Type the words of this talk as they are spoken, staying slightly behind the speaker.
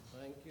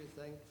Thank you.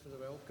 Thanks for the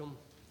welcome.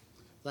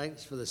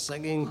 Thanks for the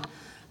singing.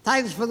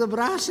 Thanks for the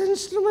brass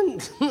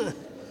instrument.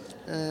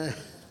 Is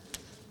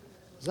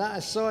that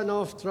a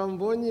sawn-off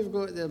trombone you've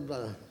got there,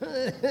 brother?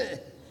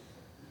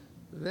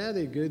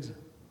 Very good.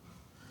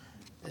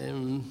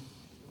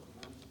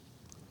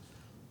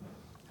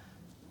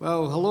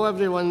 Well, hello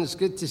everyone. It's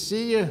good to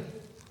see you.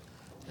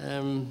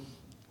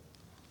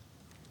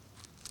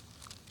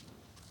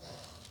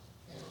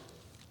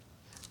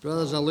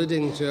 Brother's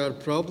alluding to our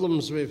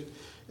problems.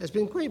 It's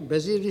been quite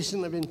busy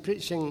recently. I've been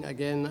preaching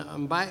again.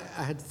 I'm back.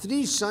 I had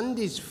 3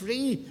 Sundays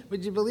free.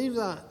 Would you believe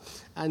that?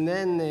 And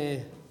then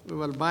we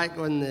were back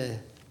on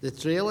the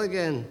trail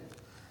again.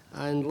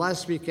 And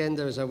last weekend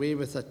I was away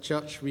with a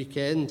church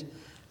weekend,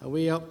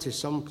 away up to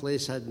some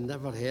place I'd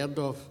never heard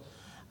of.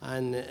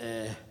 And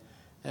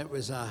it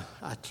was a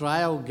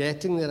trial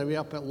getting there, away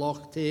up at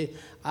Loch Tay.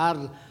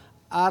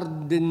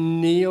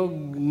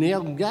 Neog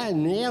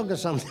or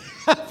something.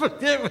 I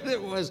forget what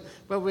it was.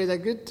 But we had a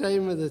good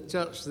time with the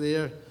church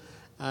there.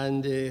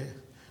 And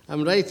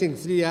I'm writing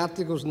 3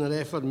 articles on the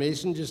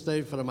Reformation just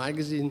now for a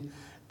magazine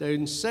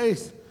down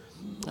south.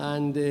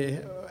 And I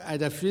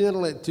had a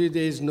funeral at 2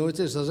 days'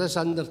 notice. There's this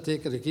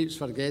undertaker who keeps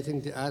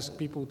forgetting to ask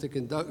people to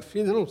conduct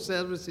funeral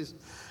services.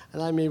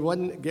 And I may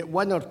get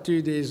 1 or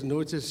 2 days'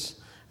 notice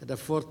at a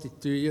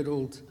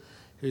 42-year-old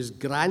whose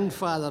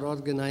grandfather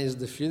organised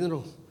the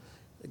funeral.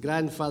 The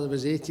grandfather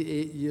was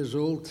 88 years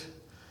old,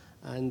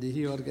 and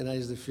he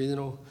organised the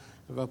funeral.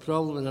 We have a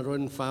problem in our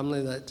own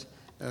family that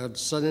our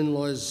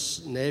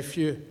son-in-law's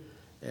nephew,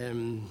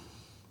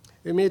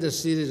 he made a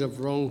series of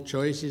wrong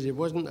choices. He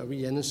wasn't a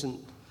wee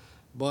innocent,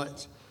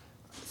 but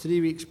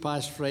 3 weeks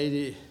past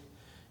Friday,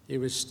 he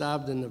was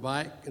stabbed in the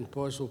back in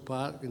Postle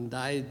Park and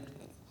died,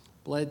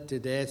 bled to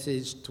death,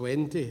 aged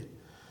 20.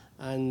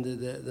 And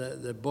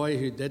the boy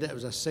who did it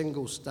was a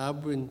single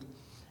stab wound.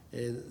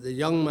 The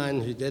young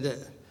man who did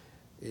it,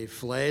 he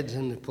fled,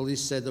 and the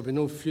police said there'll be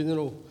no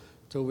funeral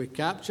till we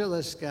capture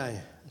this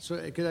guy. So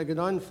it could have gone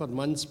on for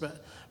months,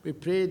 but we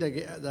prayed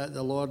that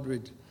the Lord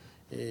would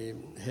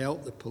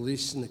help the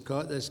police, and they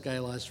caught this guy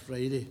last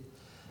Friday,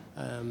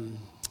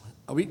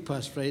 a week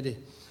past Friday.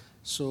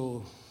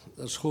 So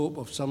there's hope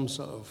of some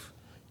sort of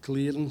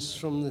clearance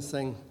from the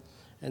thing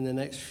in the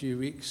next few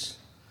weeks.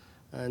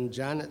 And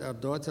Janet, our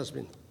daughter's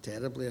been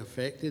terribly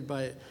affected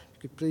by it. If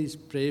you could please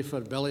pray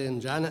for Billy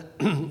and Janet,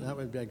 that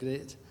would be a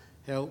great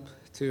help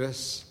to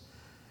us.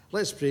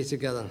 Let's pray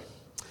together.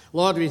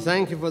 Lord, we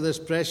thank you for this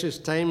precious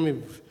time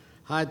we've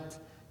had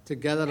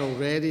together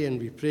already, and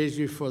we praise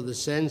you for the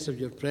sense of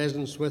your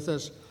presence with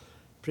us.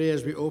 Pray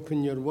as we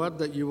open your word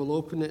that you will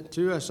open it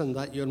to us, and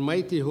that your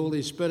mighty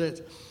Holy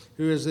Spirit,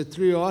 who is the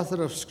true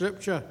author of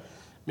Scripture,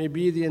 may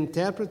be the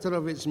interpreter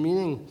of its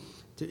meaning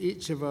to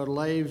each of our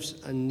lives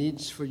and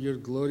needs for your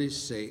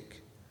glory's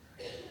sake.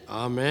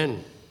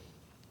 Amen.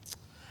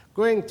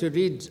 Going to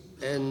read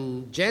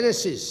in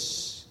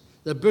Genesis,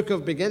 the book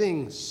of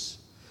beginnings,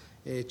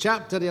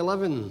 chapter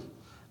 11,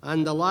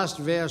 and the last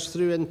verse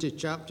through into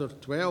chapter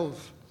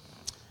 12.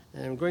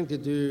 I'm going to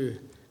do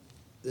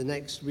the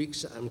next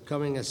weeks that I'm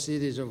coming a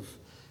series of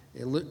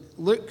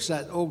looks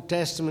at Old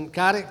Testament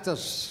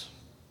characters.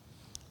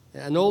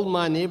 An old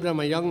man, Abraham,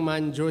 a young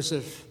man,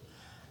 Joseph,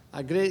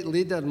 a great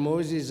leader,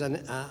 Moses,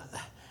 and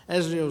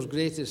Israel's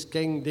greatest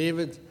king,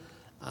 David,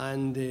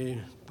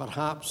 and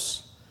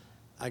perhaps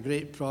a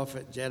great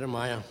prophet,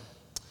 Jeremiah.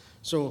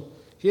 So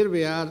here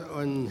we are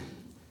on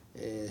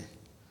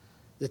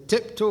the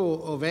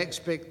tiptoe of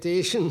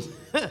expectation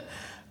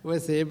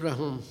with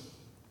Abraham.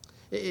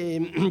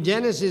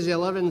 Genesis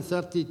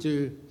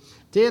 11:32.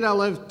 Terah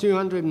lived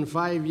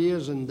 205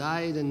 years and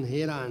died in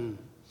Haran.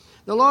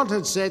 The Lord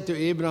had said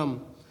to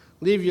Abram,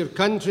 "Leave your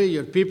country,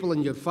 your people,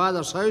 and your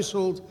father's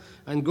household,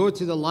 and go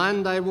to the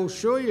land I will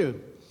show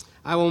you.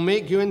 I will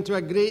make you into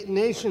a great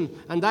nation,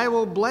 and I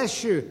will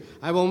bless you.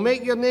 I will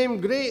make your name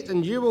great,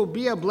 and you will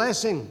be a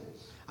blessing.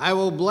 I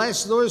will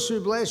bless those who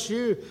bless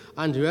you,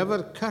 and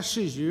whoever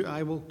curses you,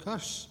 I will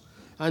curse.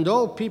 And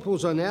all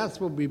peoples on earth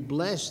will be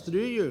blessed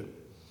through you."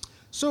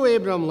 So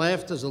Abram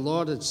left as the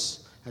Lord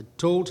had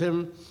told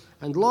him,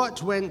 and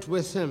Lot went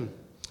with him.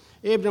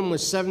 Abram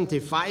was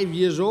 75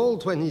 years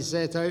old when he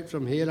set out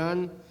from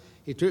Haran.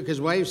 He took his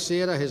wife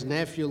Sarah, his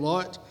nephew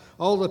Lot,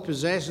 all the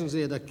possessions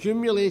they had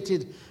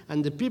accumulated,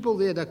 and the people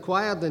they had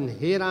acquired in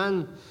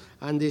Haran,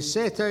 and they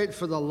set out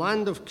for the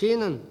land of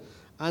Canaan,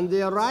 and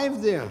they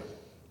arrived there.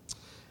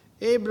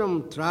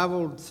 Abram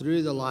travelled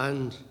through the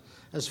land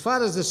as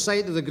far as the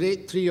site of the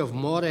great tree of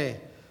Moreh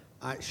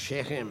at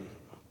Shechem.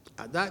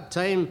 At that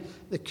time,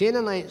 the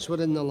Canaanites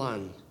were in the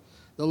land.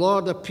 The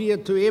Lord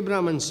appeared to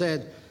Abram and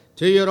said,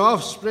 "To your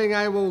offspring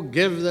I will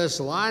give this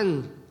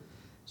land."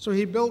 So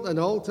he built an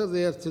altar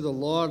there to the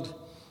Lord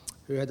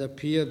who had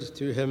appeared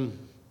to him.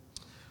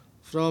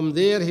 From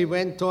there he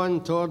went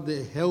on toward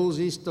the hills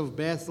east of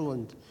Bethel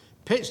and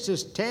pitched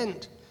his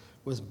tent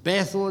with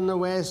Bethel on the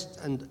west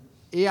and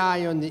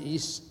Ai on the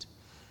east.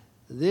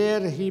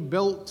 There he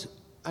built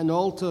an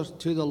altar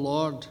to the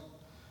Lord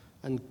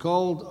and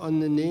called on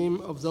the name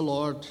of the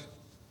Lord.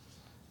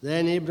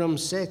 Then Abram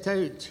set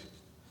out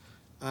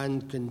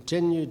and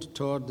continued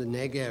toward the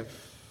Negev.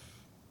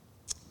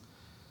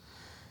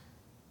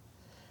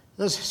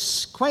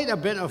 There's quite a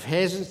bit of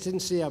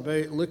hesitancy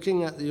about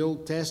looking at the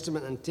Old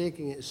Testament and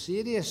taking it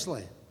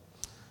seriously.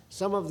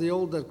 Some of the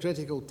older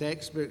critical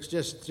textbooks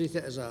just treat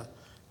it as a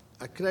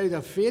crowd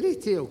of fairy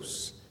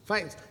tales. In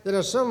fact, there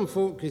are some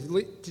folk who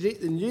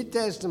treat the New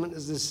Testament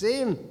as the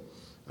same.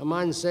 A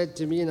man said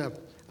to me in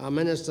a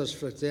minister's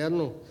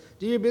fraternal,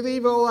 "Do you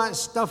believe all that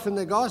stuff in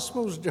the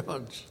Gospels,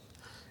 George?"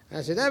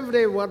 I said,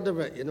 "Every word of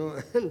it, you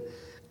know."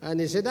 And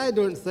he said, "I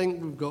don't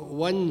think we've got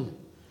one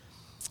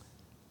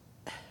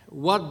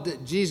word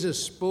that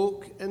Jesus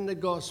spoke in the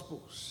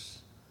Gospels."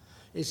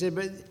 He said,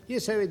 but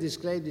here's how he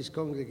described his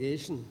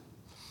congregation.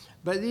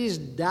 "But these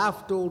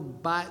daft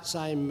old bats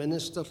I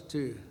minister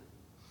to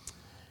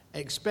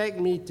expect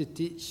me to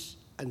teach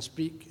and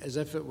speak as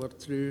if it were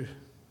true."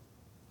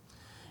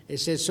 He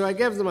said, "So I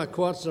give them a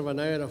quarter of an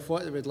hour of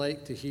what they would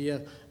like to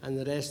hear, and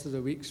the rest of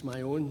the week's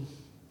my own."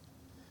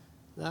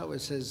 That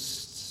was his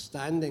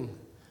standing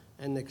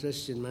in the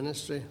Christian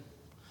ministry.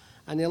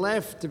 And he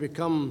left to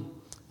become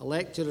a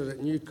lecturer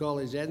at New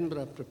College,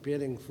 Edinburgh,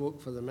 preparing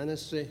folk for the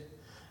ministry.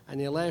 And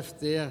he left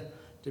there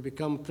to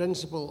become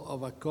principal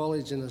of a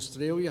college in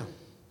Australia.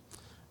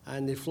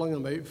 And they flung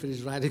him out for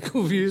his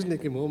radical views, and he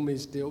came home with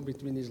his tail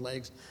between his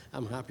legs,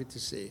 I'm happy to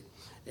say.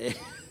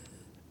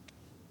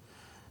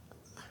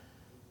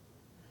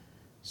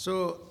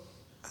 So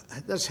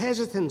there's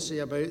hesitancy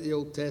about the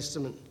Old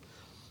Testament.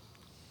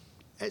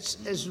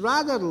 It's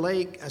rather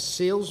like a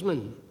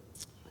salesman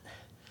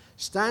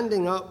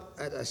standing up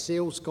at a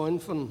sales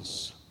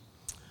conference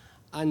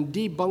and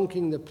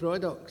debunking the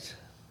product,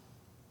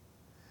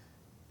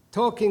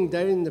 talking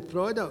down the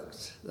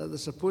product that they're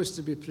supposed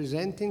to be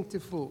presenting to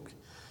folk.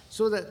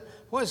 So that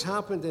what's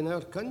happened in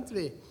our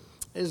country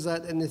is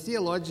that in the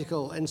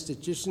theological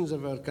institutions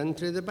of our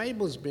country, the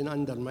Bible's been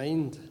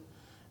undermined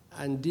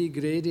and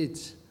degraded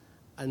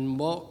and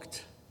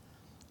mocked,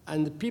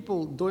 and the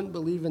people don't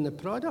believe in the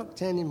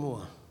product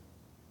anymore.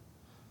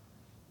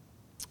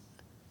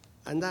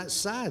 And that's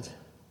sad.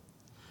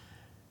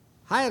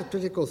 Higher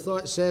critical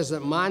thought says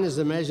that man is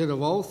the measure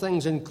of all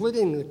things,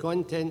 including the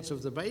contents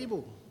of the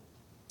Bible.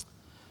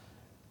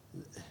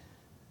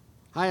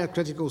 Higher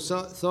critical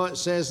thought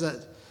says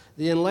that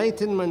the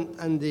Enlightenment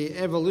and the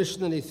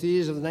evolutionary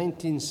theories of the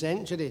 19th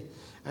century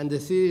and the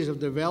theories of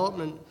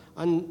development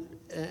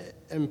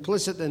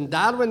implicit in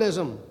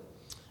Darwinism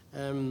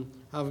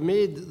have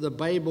made the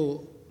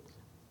Bible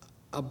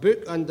a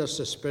book under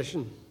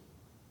suspicion.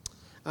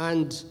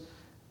 And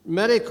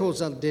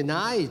miracles are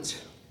denied.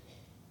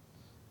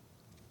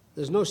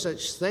 There's no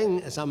such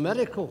thing as a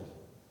miracle,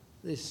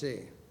 they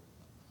say.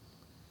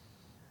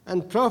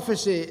 And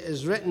prophecy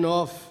is written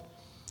off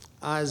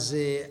as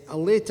a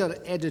later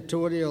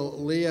editorial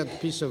layered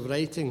piece of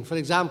writing. For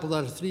example,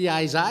 there are 3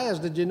 Isaiahs.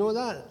 Did you know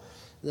that?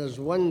 There's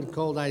one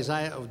called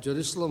Isaiah of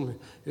Jerusalem,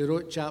 who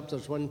wrote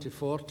chapters 1 to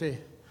 40.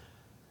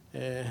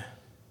 And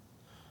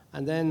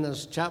then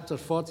there's chapter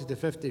 40 to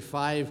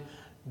 55.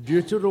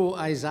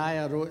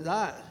 Deutero-Isaiah wrote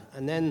that.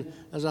 And then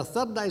there's a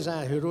third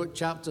Isaiah who wrote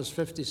chapters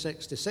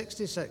 56 to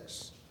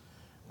 66.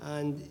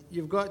 And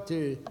you've got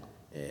to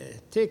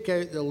take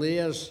out the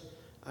layers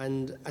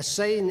and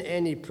assign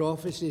any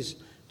prophecies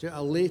to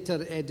a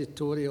later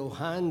editorial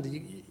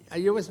hand. Are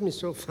you with me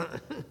so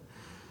far?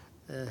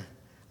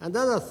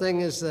 Another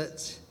thing is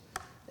that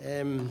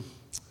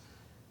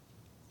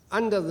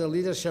under the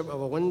leadership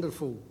of a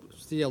wonderful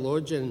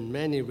theologian in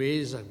many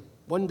ways, a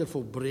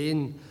wonderful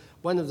brain,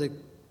 one of the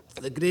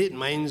great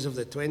minds of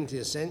the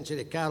 20th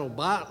century, Karl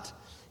Barth,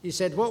 he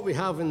said what we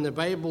have in the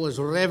Bible is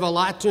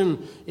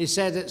revelatum. He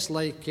said it's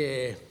like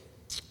the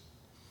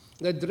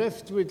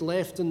driftwood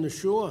left on the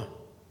shore.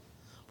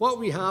 What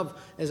we have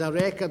is a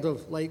record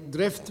of like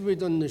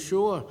driftwood on the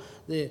shore,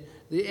 the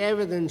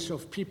evidence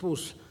of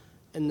peoples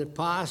in the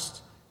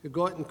past who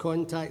got in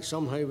contact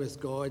somehow with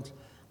God,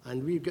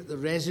 and we've got the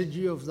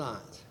residue of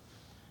that.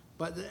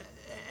 But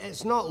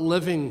it's not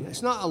living.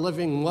 It's not a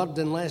living word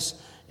unless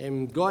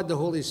God, the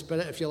Holy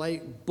Spirit, if you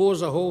like,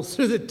 bores a hole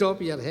through the top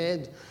of your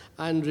head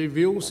and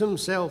reveals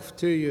himself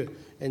to you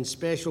in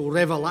special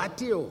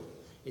revelatio.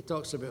 He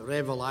talks about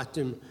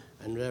revelatum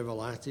and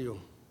revelatio.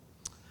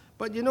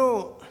 But you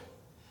know,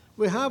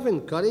 we have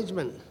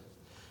encouragement,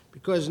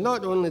 because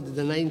not only did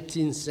the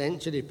 19th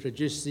century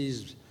produce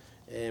these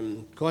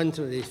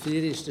contrary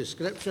theories to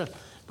Scripture,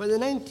 but the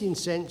 19th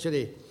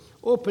century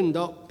opened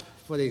up,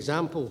 for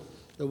example,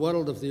 the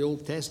world of the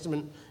Old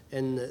Testament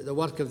in the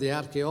work of the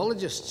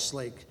archaeologists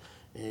like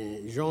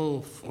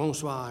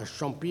Jean-François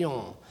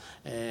Champion,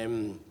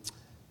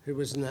 who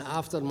was in the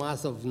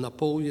aftermath of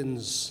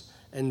Napoleon's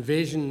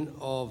invasion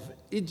of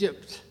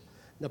Egypt.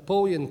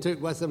 Napoleon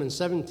took with him in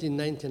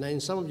 1799,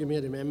 some of you may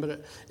remember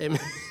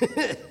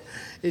it,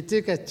 he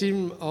took a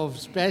team of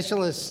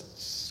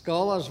specialist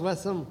scholars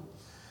with him,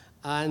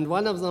 and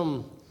one of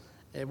them,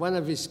 one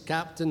of his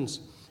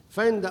captains,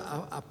 found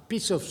a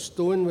piece of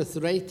stone with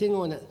writing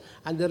on it,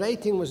 and the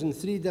writing was in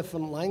 3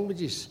 different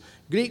languages: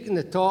 Greek in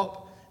the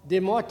top,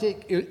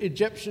 Demotic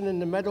Egyptian in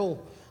the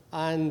middle,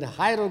 and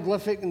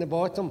hieroglyphic in the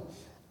bottom.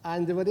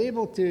 and they were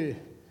able to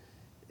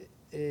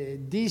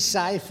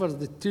decipher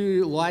the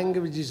two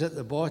languages at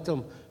the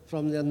bottom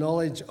from their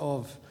knowledge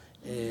of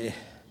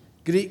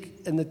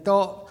Greek in the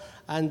top,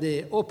 and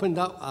they opened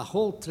up a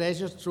whole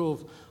treasure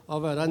trove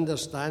of our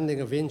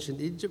understanding of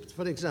ancient Egypt,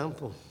 for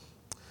example.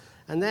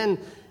 And then,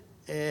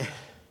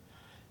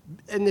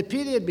 in the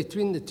period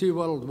between the two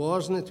world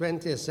wars in the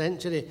 20th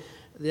century,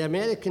 the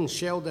Americans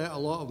shelled out a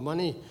lot of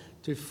money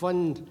to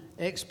fund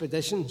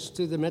expeditions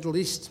to the Middle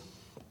East.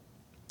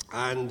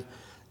 And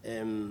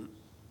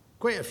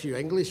quite a few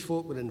English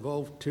folk were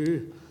involved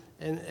too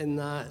in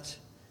that.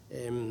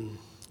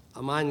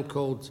 A man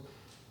called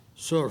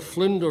Sir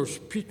Flinders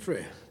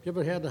Petrie. Have you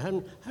ever heard of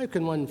him? How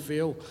can one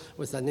fail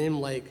with a name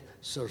like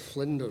Sir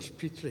Flinders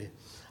Petrie?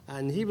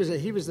 And he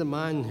was the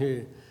man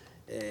who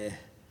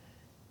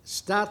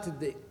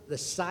started the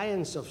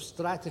science of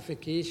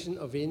stratification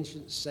of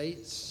ancient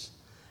sites.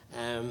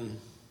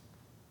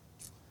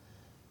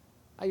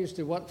 I used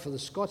to work for the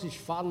Scottish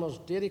Farmers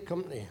Dairy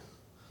Company,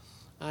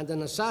 and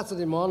on a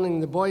Saturday morning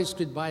the boys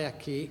could buy a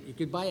cake. You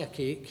could buy a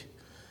cake,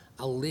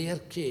 a layer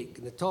cake,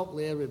 and the top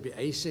layer would be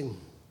icing,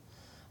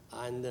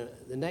 and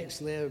the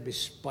next layer would be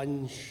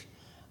sponge,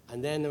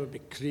 and then there would be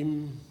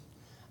cream,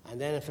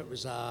 and then if it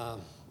was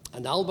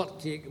an Albert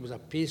cake, it was a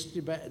pastry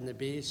bit in the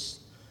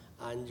base,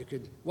 and you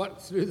could work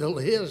through the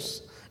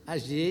layers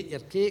as you ate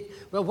your cake.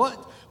 Well,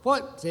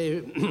 what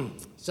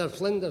Sir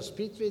Flinders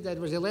Petrie did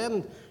was he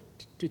learned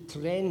to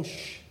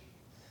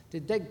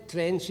dig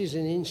trenches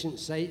in ancient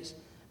sites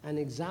and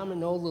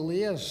examine all the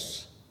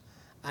layers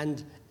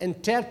and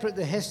interpret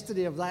the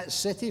history of that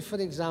city, for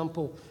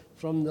example,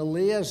 from the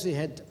layers they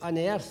had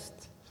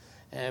unearthed.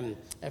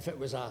 If it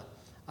was a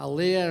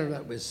layer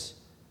that was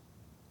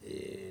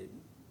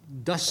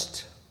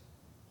dust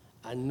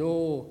and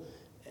no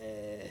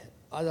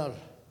other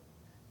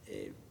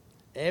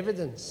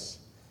evidence,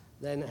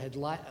 then it had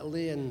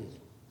lain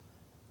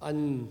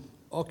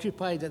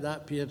unoccupied at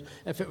that period.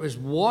 If it was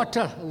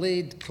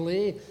water-laid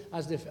clay,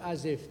 as if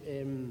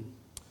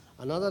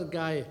another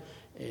guy,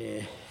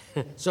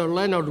 Sir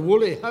Leonard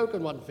Woolley, how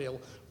can one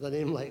fail with a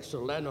name like Sir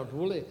Leonard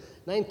Woolley?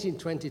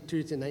 1922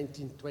 to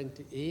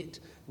 1928,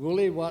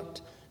 Woolley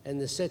worked in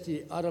the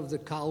city Ur of the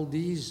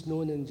Chaldees,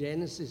 known in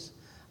Genesis,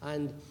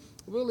 and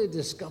Woolley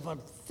discovered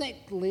thick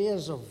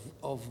layers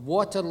of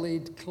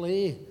water-laid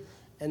clay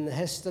in the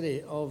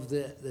history of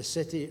the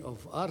city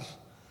of Ur.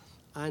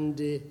 And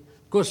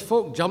of course,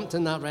 folk jumped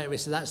in that right away,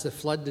 so that's the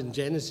flood in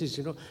Genesis,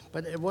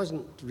 but it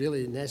wasn't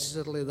really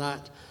necessarily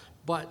that.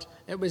 But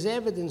it was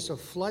evidence of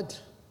flood.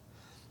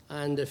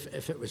 And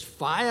if it was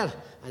fire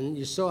and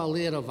you saw a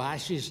layer of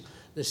ashes,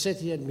 the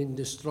city had been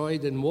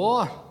destroyed in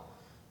war.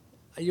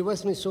 Are you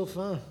with me so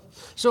far?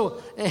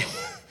 So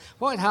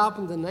what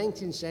happened in the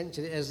 19th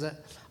century is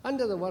that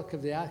under the work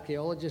of the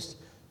archaeologists,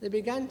 they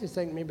began to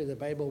think maybe the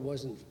Bible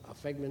wasn't a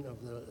figment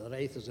of the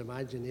writer's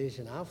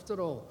imagination after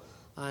all,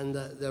 and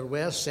that there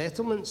were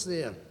settlements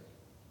there.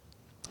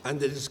 And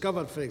they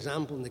discovered, for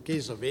example, in the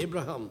case of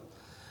Abraham,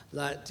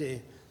 that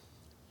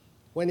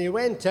when he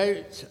went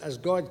out, as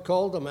God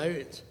called him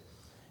out,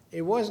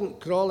 he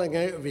wasn't crawling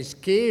out of his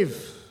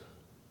cave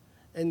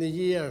in the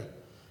year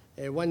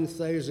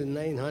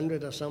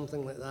 1900 or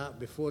something like that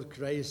before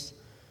Christ.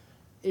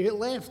 He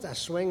left a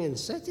swinging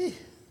city.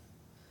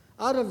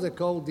 Ur of the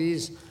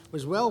Chaldees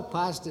was well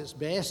past its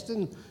best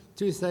in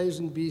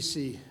 2000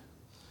 BC.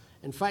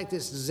 In fact,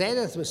 its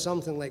zenith was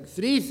something like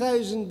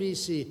 3000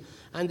 BC,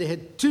 and they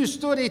had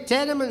two-story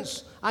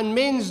tenements and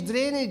mains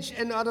drainage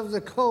in Ur of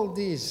the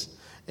Chaldees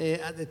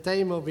at the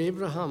time of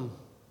Abraham.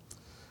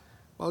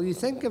 Well, you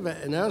think of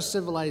it, in our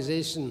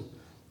civilization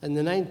in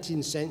the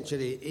 19th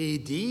century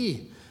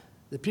AD,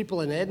 the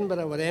people in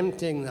Edinburgh were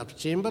emptying their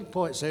chamber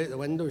pots out the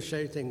window,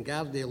 shouting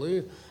Gardaí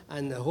Lou,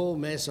 and the whole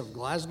mess of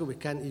Glasgow, we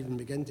can't even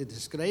begin to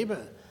describe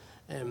it.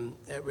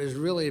 It was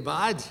really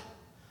bad.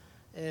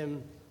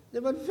 They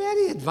were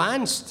very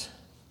advanced.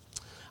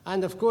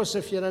 And of course,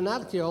 if you're an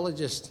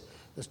archaeologist,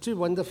 there's two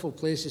wonderful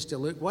places to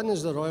look. One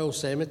is the royal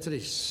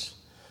cemeteries,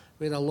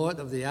 where a lot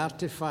of the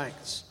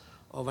artifacts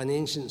of an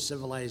ancient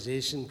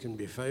civilization can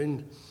be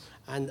found.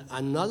 And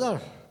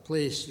another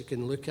place you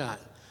can look at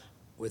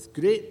with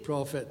great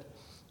profit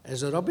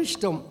is the rubbish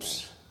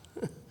dumps.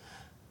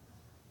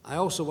 I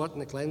also worked in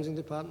the cleansing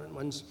department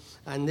once,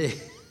 and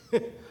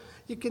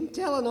you can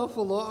tell an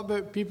awful lot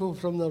about people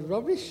from the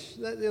rubbish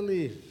that they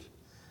leave.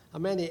 How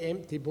many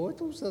empty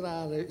bottles there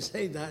are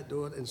outside that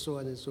door, and so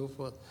on and so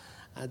forth.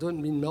 I don't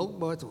mean milk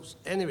bottles.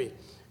 Anyway,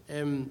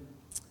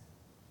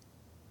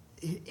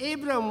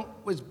 Abram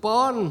was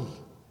born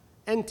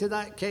into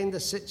that kind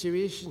of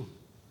situation.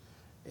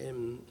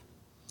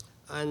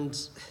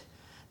 And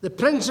the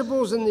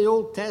principles in the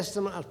Old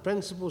Testament are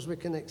principles we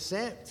can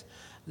accept.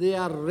 They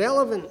are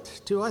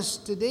relevant to us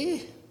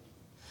today.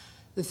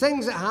 The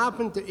things that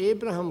happened to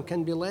Abraham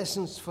can be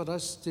lessons for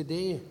us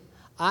today,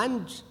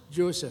 and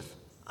Joseph,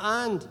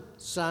 and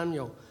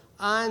Samuel,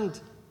 and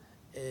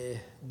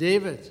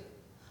David,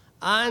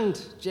 and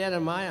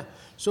Jeremiah.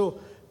 So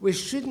we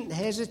shouldn't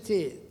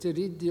hesitate to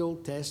read the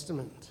Old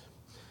Testament.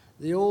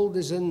 The old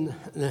is in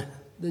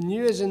The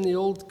new is in the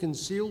old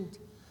concealed.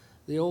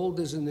 The old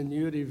is in the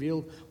new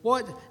revealed.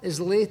 What is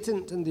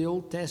latent in the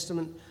Old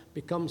Testament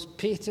becomes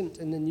patent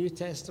in the New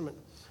Testament.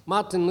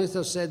 Martin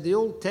Luther said the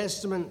Old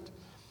Testament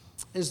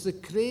is the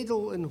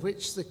cradle in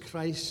which the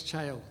Christ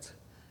child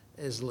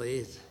is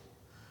laid.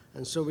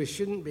 And so we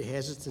shouldn't be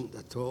hesitant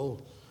at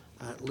all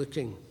at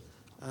looking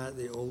at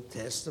the Old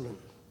Testament.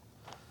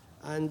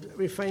 And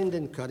we find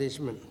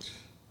encouragement,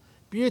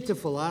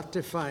 beautiful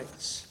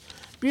artifacts,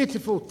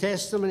 beautiful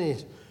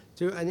testimonies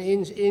to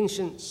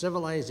ancient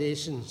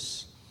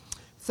civilizations,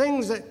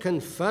 things that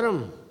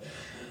confirm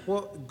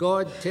what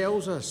God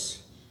tells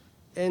us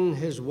in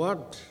his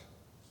word.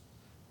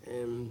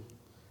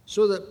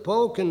 So that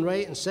Paul can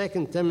write in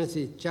 2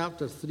 Timothy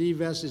chapter 3,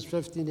 verses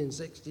 15 and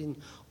 16,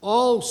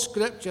 all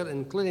Scripture,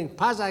 including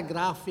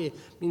pasagraphy,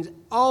 means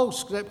all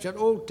Scripture,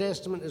 Old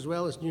Testament as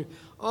well as New,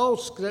 all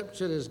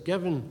Scripture is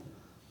given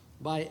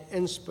by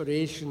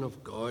inspiration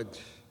of God.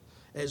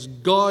 It's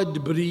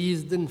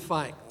God-breathed, in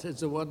fact, is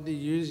the word he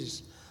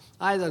uses.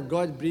 Either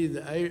God breathed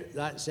it out,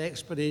 that's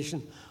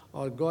expiration,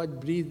 or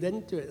God breathed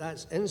into it,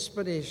 that's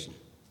inspiration.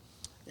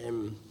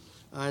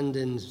 And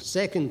in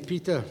 2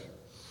 Peter,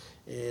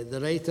 the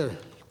writer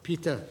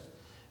Peter,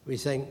 we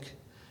think,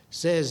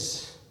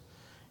 says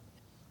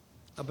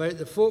about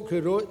the folk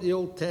who wrote the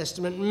Old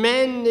Testament,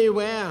 men they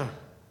were,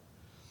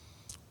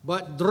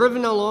 but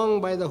driven along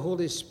by the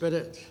Holy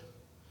Spirit,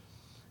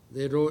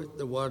 they wrote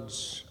the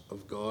words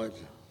of God.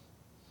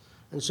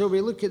 And so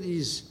we look at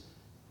these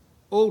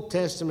Old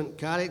Testament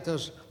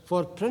characters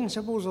for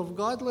principles of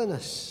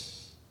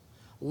godliness,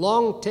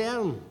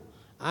 long-term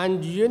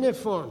and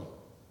uniform.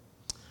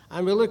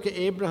 And we look at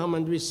Abraham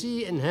and we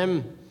see in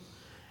him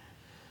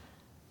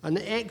an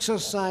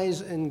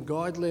exercise in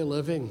godly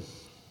living.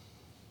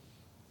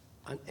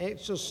 An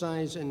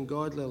exercise in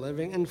godly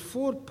living in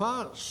 4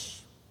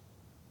 parts,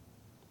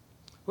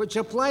 which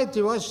apply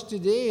to us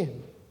today.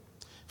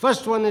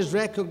 First one is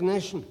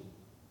recognition.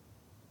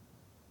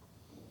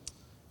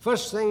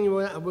 First thing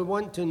we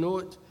want to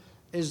note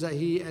is that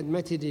he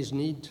admitted his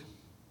need.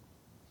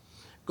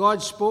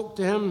 God spoke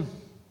to him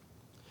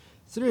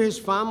through his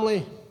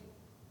family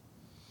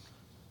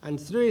and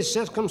through his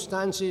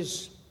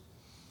circumstances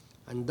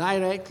and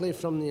directly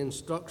from the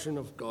instruction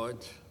of God.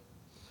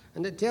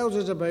 And it tells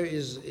us about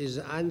his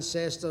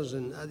ancestors.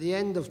 And at the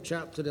end of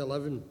chapter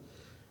 11,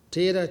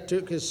 Terah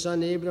took his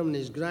son Abram and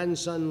his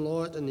grandson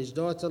Lot and his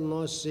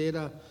daughter-in-law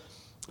Sarah,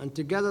 and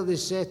together they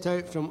set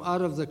out from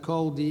Ur of the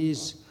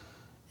Chaldees.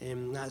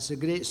 That's the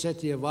great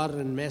city of Ur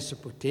in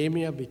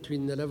Mesopotamia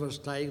between the rivers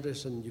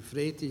Tigris and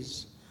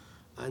Euphrates.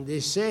 And they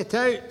set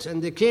out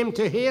and they came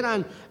to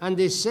Haran and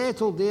they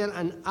settled there.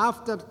 And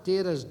after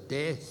Terah's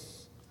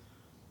death,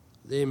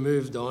 they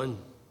moved on.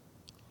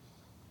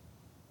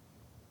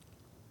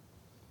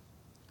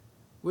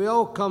 We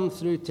all come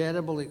through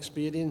terrible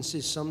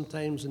experiences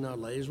sometimes in our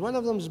lives. One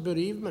of them is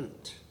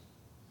bereavement.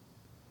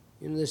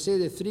 They say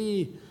the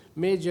 3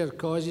 major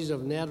causes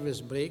of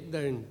nervous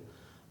breakdown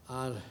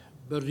are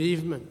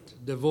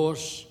bereavement,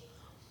 divorce,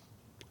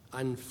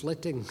 and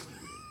flitting.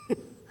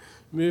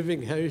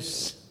 Moving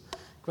house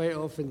quite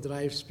often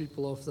drives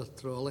people off their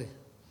trolley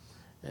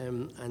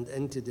and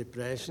into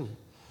depression.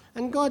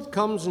 And God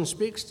comes and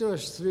speaks to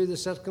us through the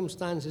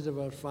circumstances of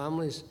our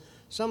families.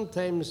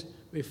 Sometimes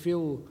we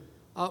feel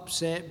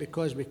upset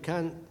because we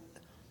can't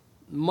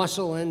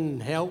muscle in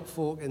and help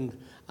folk and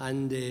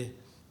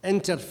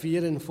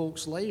interfere in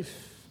folks'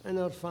 life in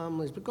our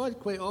families. But God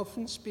quite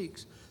often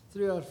speaks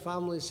through our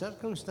family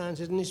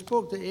circumstances. And he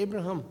spoke to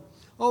Abraham.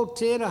 Old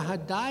Terah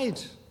had died.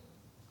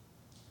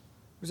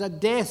 There was a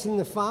death in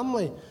the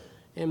family.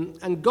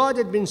 And God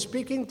had been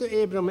speaking to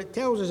Abraham. It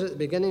tells us at the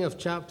beginning of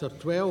chapter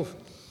 12,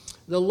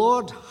 the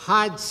Lord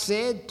had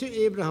said to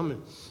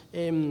Abraham,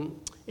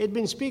 he'd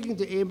been speaking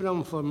to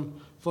Abraham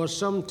for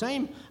some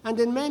time. And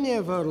in many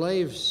of our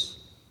lives,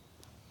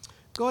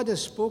 God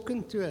has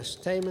spoken to us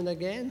time and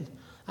again.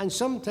 And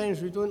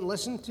sometimes we don't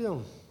listen to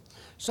him.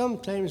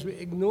 Sometimes we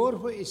ignore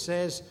what he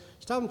says.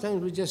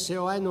 Sometimes we just say,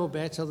 I know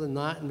better than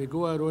that, and we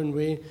go our own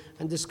way,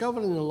 and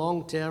discover in the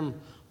long term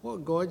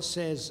what God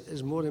says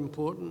is more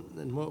important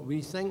than what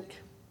we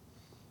think.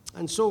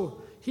 And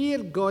so here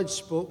God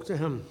spoke to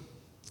him.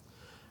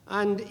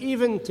 And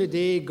even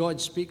today,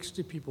 God speaks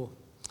to people.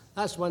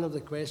 That's one of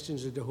the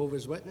questions the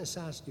Jehovah's Witness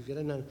ask. If you're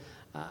in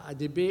a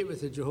debate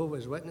with the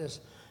Jehovah's Witnesses,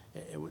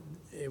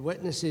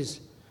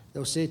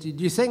 they'll say to you,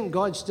 do you think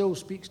God still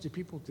speaks to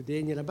people today?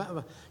 And you're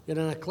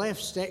in a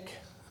cleft stick,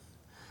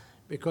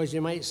 because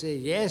you might say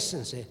yes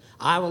and say,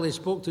 well, he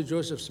spoke to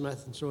Joseph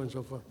Smith and so on and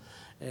so forth.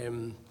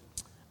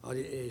 Or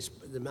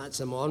that's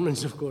the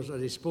Mormons, of course, or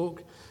he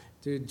spoke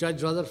to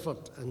Judge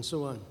Rutherford and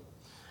so on.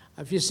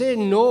 If you say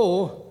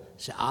no,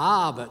 say,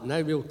 but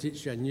now we'll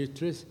teach you a new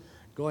truth.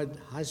 God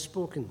has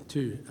spoken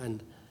to,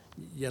 and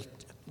you're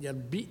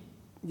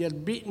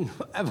beaten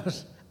whatever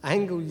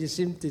angle you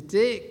seem to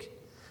take.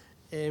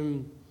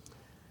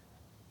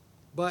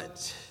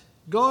 But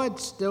God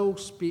still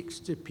speaks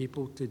to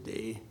people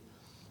today,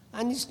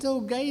 and he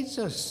still guides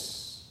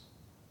us.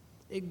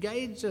 It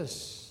guides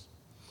us.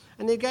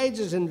 And he guides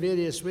us in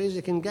various ways.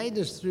 He can guide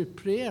us through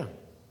prayer.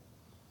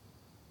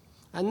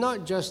 And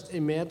not just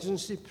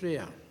emergency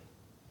prayer.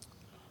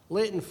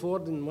 Leighton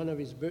Ford, in one of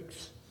his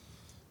books,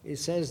 he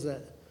says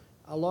that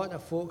a lot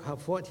of folk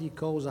have what he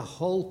calls a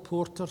hall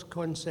porter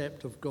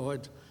concept of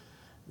God,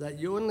 that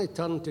you only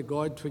turn to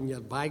God when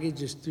your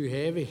baggage is too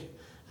heavy,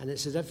 and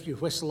it's as if you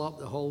whistle up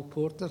the hall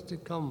porter to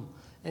come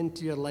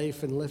into your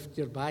life and lift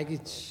your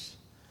baggage.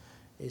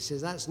 He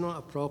says that's not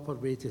a proper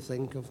way to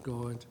think of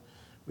God.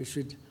 We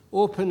should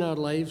open our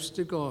lives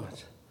to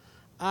God,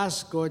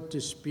 ask God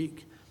to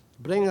speak,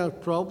 bring our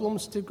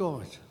problems to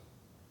God,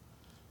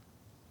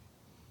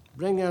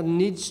 bring our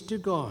needs to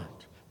God,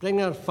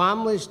 bring our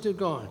families to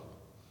God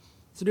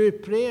through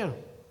prayer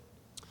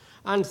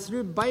and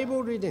through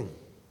Bible reading.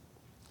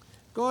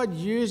 God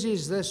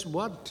uses this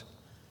word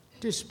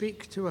to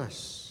speak to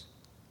us.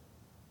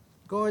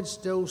 God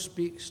still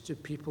speaks to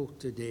people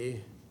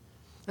today.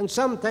 And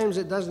sometimes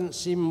it doesn't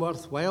seem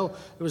worthwhile.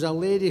 There was a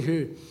lady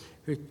who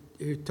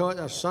taught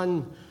her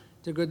son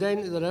to go down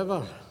to the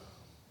river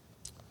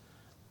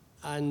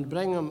and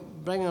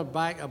bring her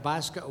back a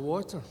basket of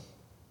water.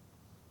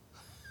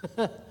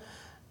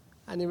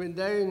 And he went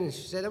down and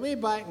she said, away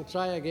back and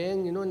try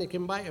again, and he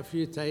came back a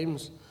few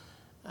times.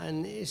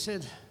 And he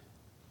said,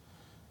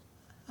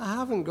 I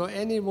haven't got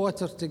any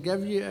water to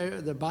give you out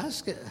of the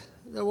basket.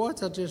 The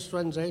water just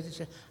runs out. He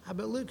said,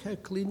 but look how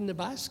clean the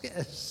basket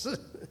is.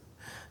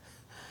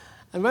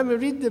 And when we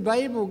read the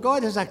Bible,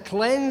 God has a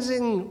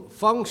cleansing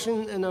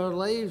function in our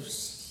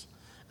lives.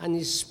 And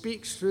he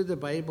speaks through the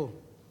Bible,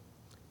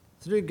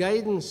 through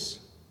guidance.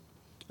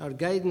 Our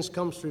guidance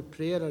comes through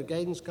prayer. Our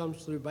guidance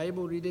comes through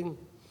Bible reading.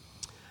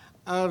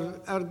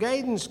 Our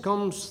guidance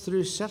comes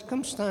through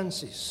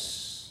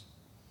circumstances.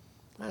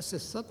 That's the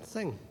third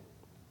thing.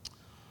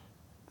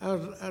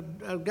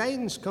 Our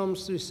guidance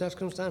comes through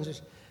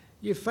circumstances.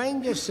 You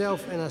find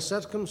yourself in a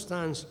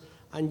circumstance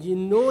and you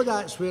know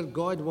that's where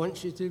God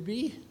wants you to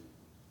be.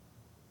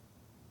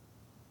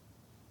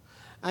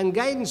 And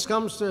guidance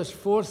comes to us,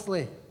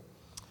 fourthly,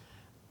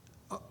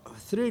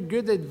 through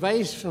good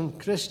advice from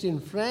Christian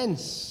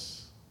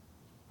friends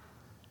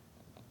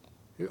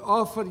who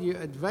offer you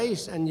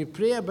advice, and you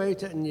pray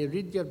about it and you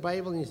read your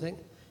Bible and you think,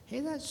 hey,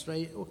 that's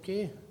right,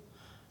 okay.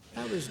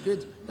 That was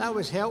good. That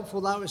was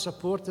helpful. That was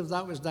supportive.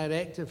 That was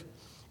directive.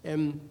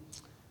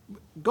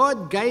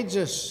 God guides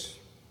us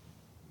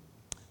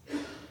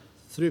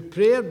through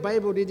prayer,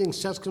 Bible reading,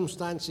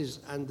 circumstances,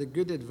 and the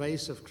good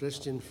advice of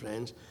Christian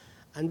friends.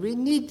 And we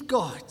need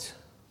God.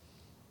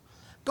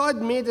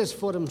 God made us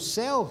for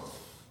himself.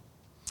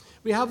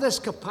 We have this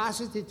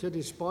capacity to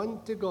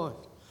respond to God.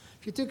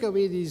 If you took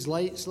away these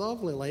lights,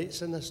 lovely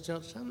lights in this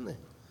church, haven't they?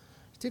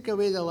 Took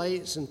away the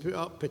lights and put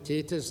up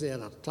potatoes there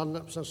or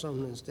turnips or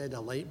something instead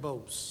of light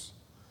bulbs,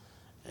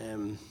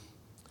 and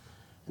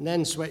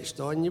then switched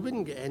on, you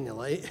wouldn't get any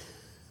light.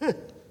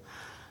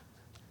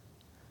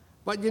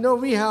 But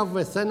we have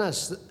within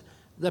us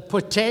the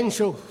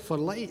potential for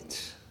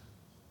light.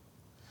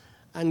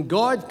 And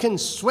God can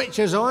switch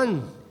us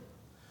on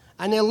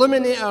and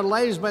illuminate our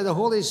lives by the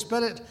Holy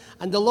Spirit,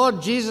 and the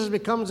Lord Jesus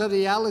becomes a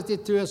reality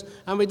to us,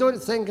 and we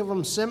don't think of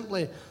him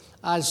simply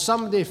as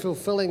somebody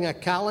fulfilling a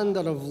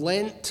calendar of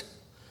Lent,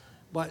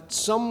 but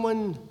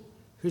someone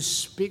who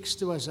speaks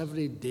to us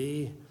every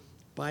day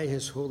by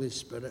his Holy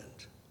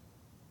Spirit.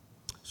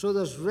 So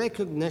there's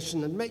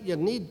recognition. Admit your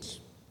needs.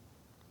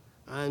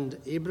 And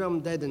Abram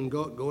did and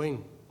got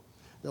going.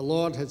 The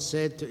Lord had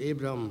said to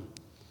Abram,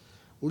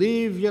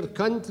 leave your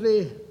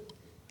country,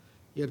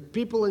 your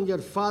people and your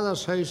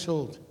father's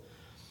household,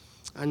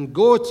 and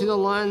go to the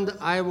land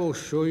I will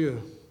show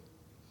you.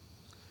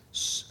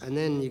 And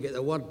then you get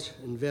the word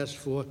in verse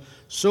 4.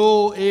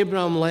 So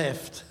Abram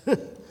left.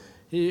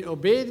 He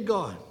obeyed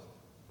God.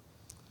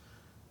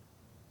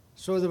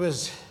 So there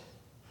was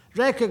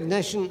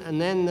recognition,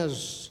 and then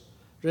there's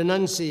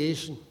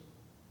renunciation.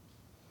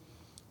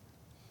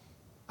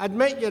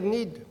 Admit your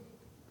need.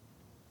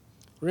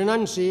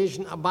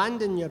 Renunciation.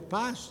 Abandon your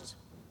past.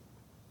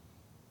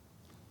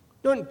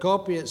 Don't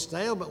copy its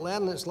style, but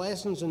learn its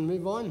lessons and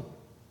move on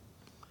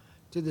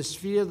to the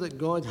sphere that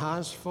God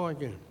has for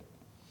you.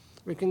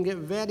 We can get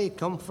very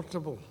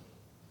comfortable.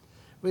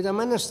 We had a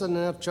minister in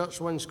our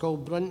church once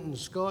called Brunton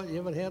Scott. You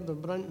ever heard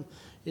of Brunton?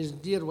 His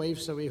dear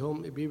wife's away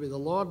home to be with the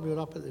Lord. We were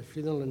up at the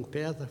funeral in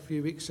Perth a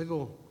few weeks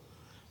ago.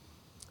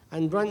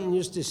 And Brunton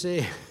used to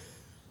say,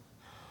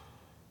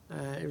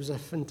 he was a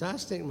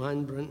fantastic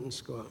man, Brunton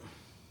Scott.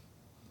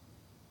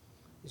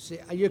 You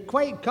say, are you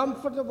quite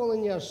comfortable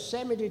in your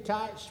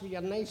semi-detached with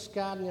your nice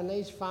car and your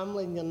nice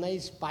family and your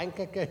nice bank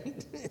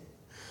account?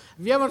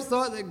 Have you ever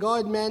thought that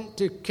God meant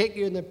to kick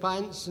you in the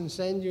pants and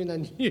send you in a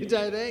new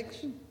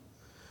direction?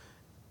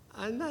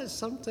 And that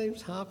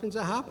sometimes happens.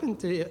 It happened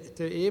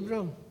to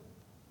Abram.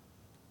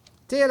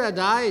 Terah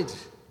died,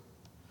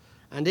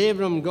 and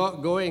Abram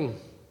got going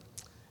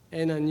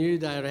in a new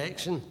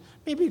direction.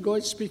 Maybe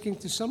God's speaking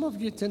to some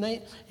of you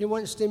tonight. He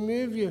wants to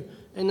move you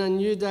in a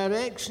new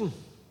direction.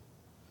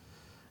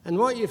 And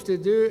what you have to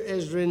do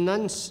is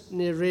renounce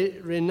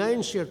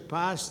your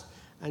past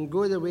and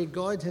go the way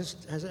God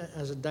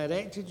has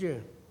directed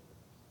you.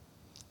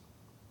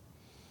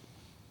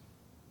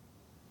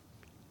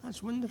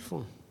 That's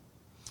wonderful.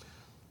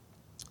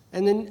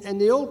 And in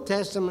the Old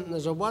Testament,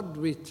 there's a word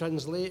we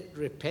translate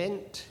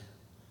repent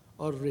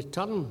or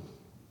return.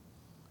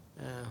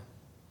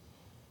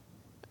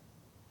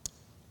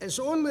 It's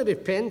only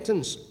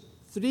repentance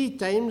 3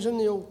 times in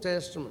the Old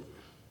Testament.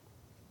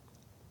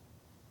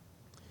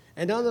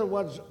 In other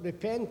words,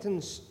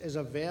 repentance is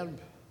a verb.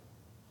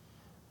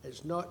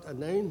 It's not a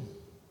noun,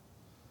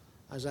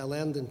 as I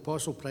learned in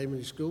Postle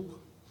Primary School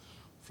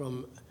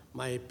from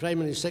my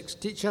primary 6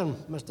 teacher,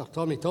 Mr.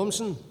 Tommy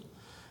Thompson.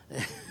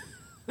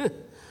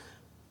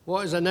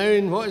 What is a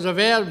noun? What is a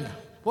verb?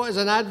 What is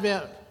an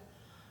adverb?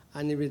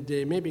 And he would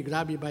maybe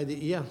grab you by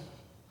the ear.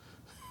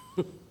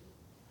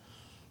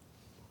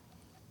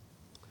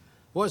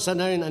 What's a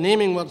noun? A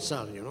naming word,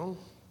 sir, you know.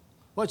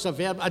 What's a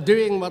verb? A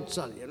doing word,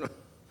 sir, you know.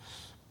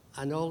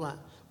 And all that.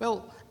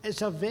 Well,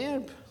 it's a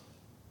verb.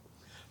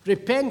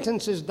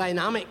 Repentance is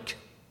dynamic.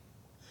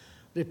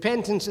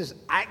 Repentance is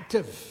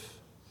active.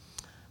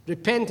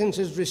 Repentance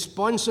is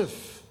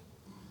responsive.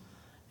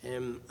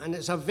 And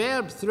it's a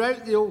verb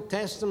throughout the Old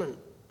Testament.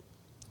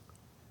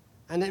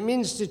 And it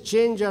means to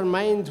change our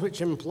mind,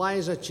 which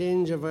implies a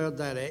change of our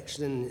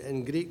direction.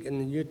 In Greek, in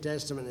the New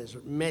Testament, it's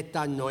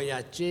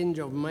metanoia, change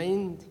of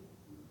mind.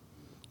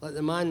 Like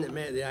the man that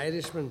met the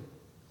Irishman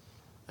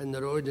in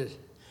the road.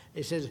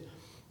 He says,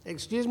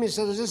 "Excuse me,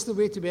 sir, is this the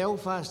way to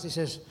Belfast?" He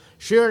says,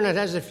 "Sure, and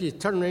it is if you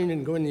turn around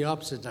and go in the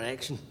opposite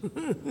direction."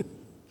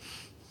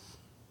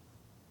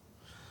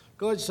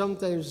 God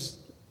sometimes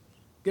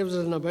gives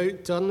us an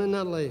about turn in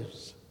our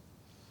lives.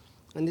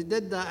 And he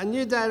did that. A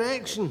new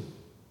direction.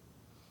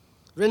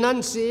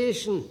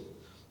 Renunciation.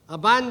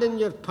 Abandon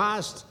your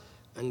past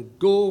and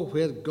go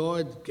where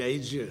God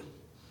guides you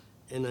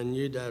in a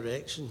new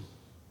direction.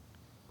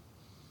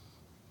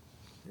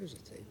 Here's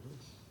the time.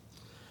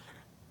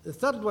 The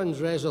third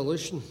one's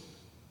resolution.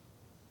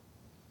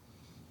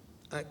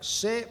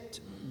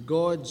 Accept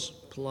God's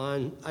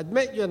plan.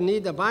 Admit your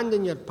need,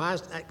 abandon your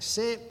past,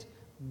 accept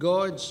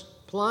God's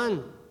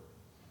plan.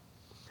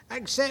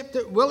 Accept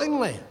it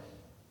willingly.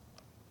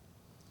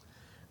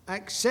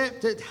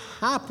 Accept it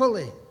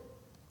happily.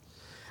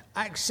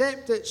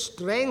 Accept it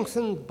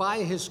strengthened by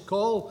His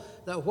call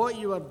that what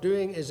you are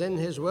doing is in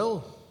His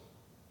will.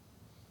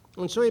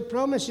 And so He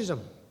promises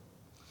him.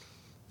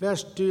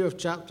 Verse 2 of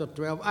chapter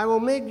 12, "I will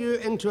make you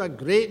into a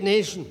great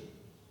nation,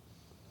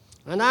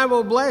 and I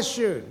will bless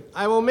you.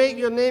 I will make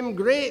your name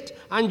great,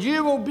 and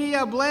you will be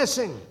a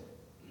blessing."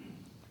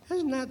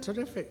 Isn't that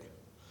terrific?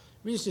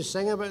 We used to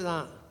sing about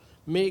that.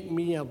 Make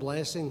me a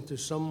blessing to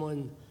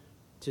someone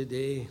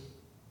today.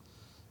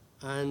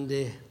 And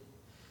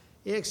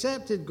he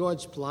accepted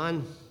God's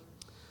plan,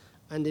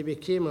 and he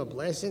became a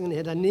blessing, and he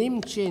had a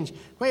name change.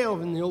 Quite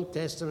often in the Old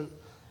Testament,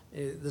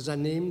 there's a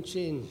name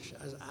change,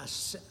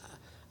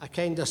 a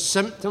kind of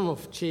symptom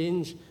of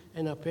change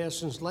in a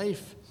person's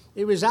life.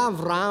 It was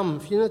Avram.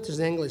 If you notice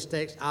the English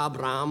text,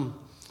 Abram.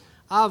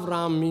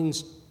 Avram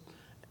means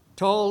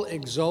tall,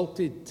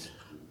 exalted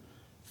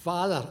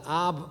father.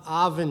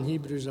 Av in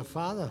Hebrew is a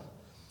father.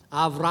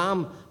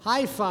 Avram,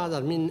 high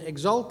father, meaning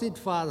exalted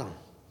father.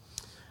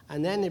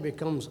 And then he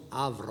becomes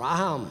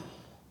Avraham,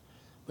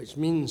 which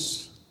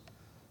means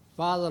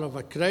father of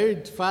a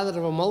crowd, father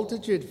of a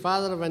multitude,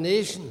 father of a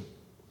nation.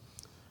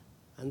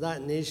 And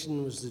that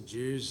nation was the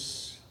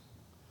Jews.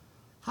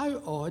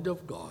 How odd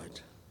of God,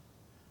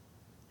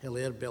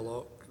 Hilaire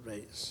Belloc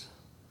writes.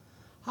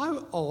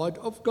 How odd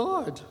of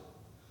God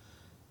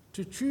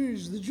to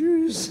choose the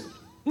Jews.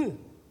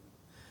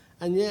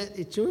 And yet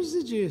he chose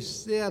the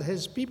Jews. They are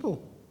his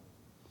people.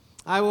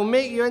 "I will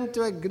make you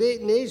into a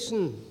great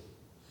nation."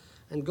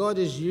 And God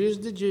has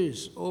used the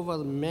Jews over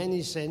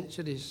many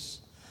centuries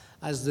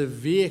as the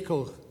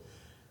vehicle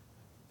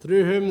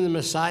through whom the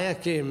Messiah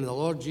came, the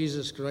Lord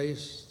Jesus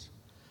Christ.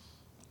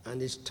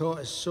 And he's taught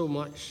us so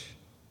much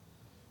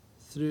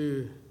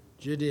through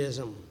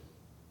Judaism.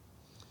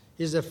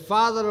 He's the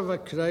father of a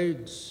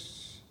crowd.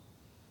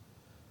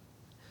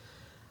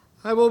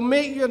 "I will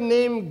make your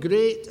name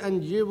great,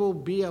 and you will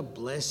be a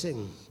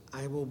blessing.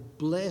 I will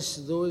bless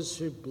those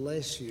who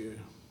bless you."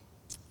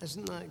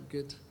 Isn't that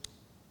good?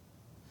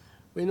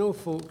 We know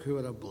folk who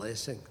are a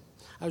blessing.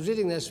 I was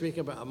reading this week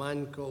about a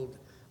man called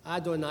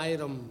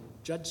Adoniram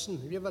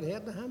Judson. Have you ever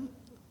heard of him?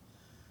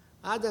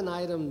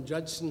 Adoniram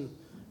Judson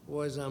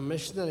was a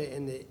missionary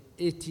in the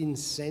 18th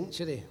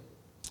century.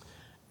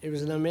 He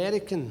was an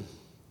American,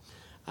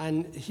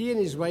 and he and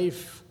his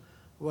wife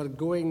were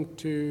going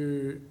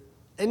to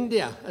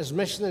India as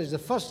missionaries. The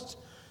first,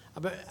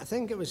 I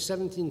think it was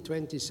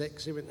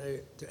 1726, he went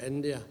out to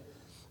India.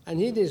 And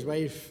he and his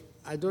wife,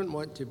 I don't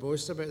want to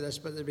boast about this,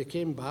 but they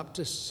became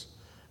Baptists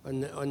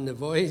on the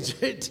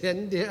voyage out to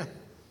India.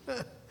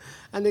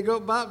 And they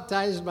got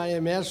baptized by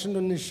immersion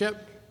on the ship.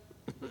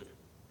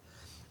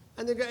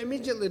 And they got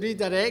immediately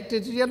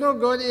redirected. "You're not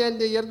going to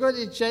India, you're going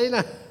to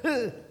China."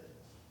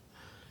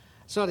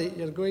 Sorry,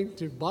 you're going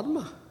to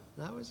Burma.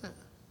 That was it.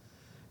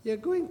 You're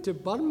going to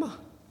Burma.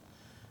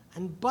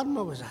 And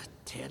Burma was a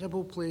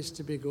terrible place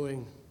to be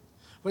going.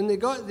 When they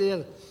got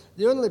there,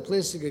 the only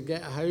place they could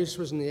get a house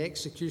was in the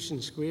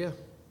execution square.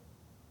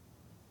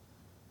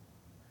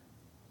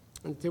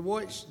 And to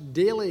watch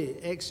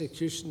daily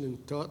execution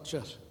and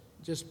torture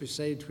just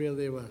beside where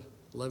they were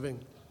living.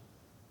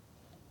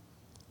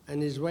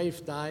 And his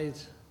wife died.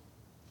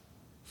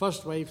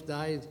 First wife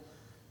died.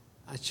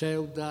 A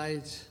child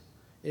died.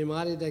 He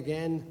married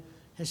again.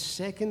 His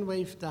second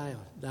wife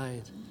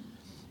died.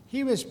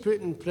 He was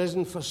put in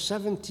prison for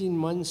 17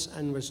 months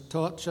and was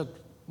tortured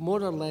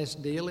more or less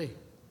daily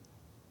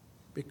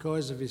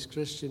because of his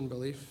Christian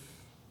belief.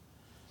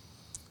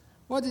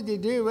 What did he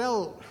do?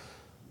 Well,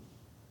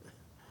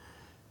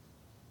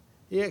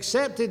 he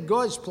accepted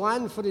God's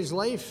plan for his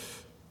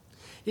life.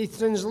 He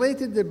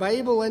translated the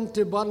Bible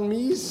into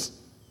Burmese.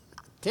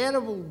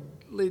 Terribly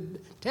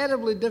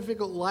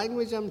difficult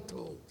language, I'm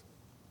told.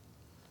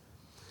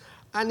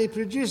 And he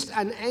produced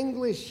an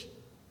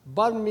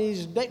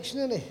English-Burmese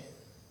dictionary,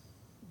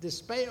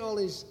 despite all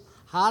his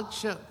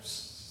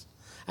hardships.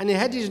 And he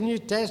had his New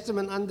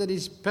Testament under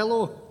his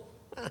pillow.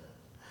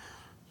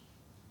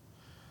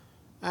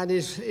 And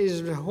his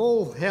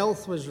whole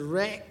health was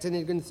wrecked, and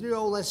he'd gone through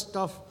all this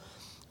stuff.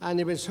 And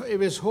he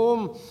was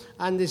home,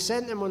 and they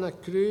sent him on a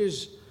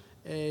cruise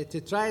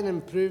to try and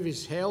improve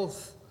his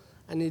health.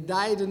 And he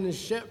died on the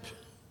ship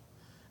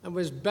and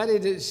was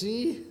buried at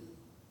sea.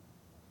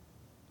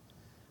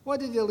 What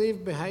did he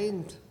leave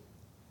behind?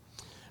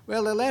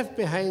 Well, he left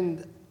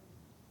behind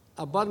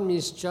a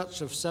Burmese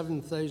church of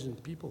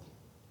 7,000 people.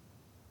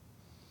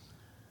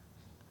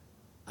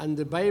 And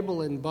the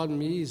Bible in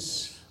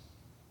Burmese.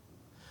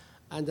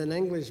 And an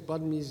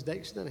English-Burmese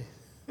dictionary.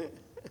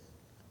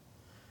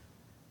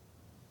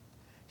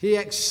 He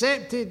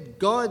accepted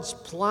God's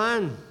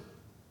plan.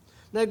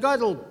 Now, God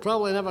will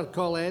probably never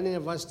call any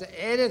of us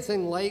to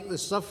anything like the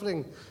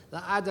suffering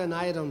that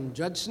Adoniram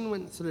Judson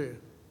went through.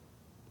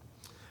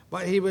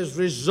 But he was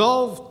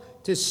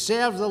resolved to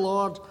serve the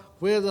Lord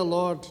where the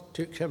Lord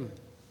took him.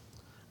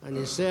 And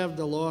he served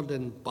the Lord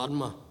in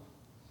Burma.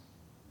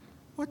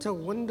 What a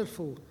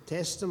wonderful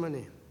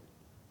testimony.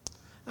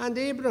 And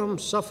Abraham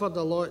suffered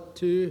a lot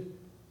too.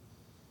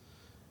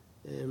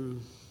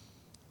 And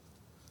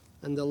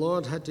the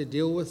Lord had to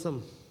deal with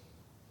him.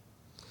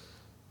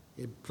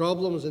 He had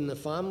problems in the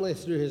family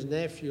through his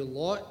nephew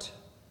Lot.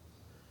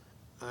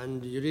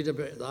 And you read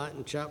about that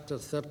in chapter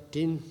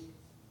 13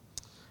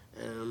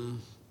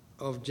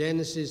 of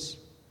Genesis.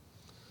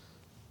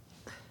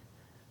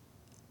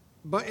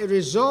 But he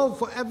resolved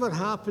whatever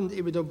happened,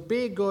 he would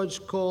obey God's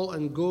call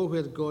and go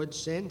where God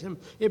sent him.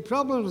 He had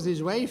problems with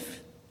his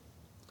wife.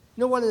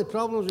 You know one of the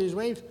problems with his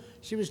wife?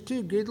 She was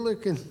too good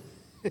looking.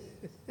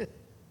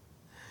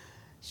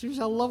 She was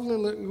a lovely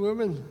looking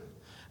woman.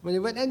 When he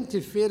went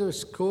into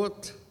Pharaoh's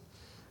court,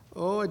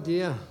 oh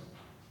dear,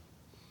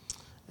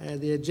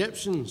 the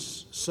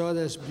Egyptians saw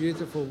this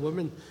beautiful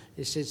woman.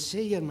 He said,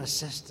 "Say you're my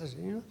sister."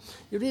 You know,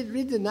 you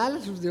read the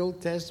narratives of the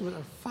Old Testament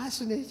are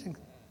fascinating.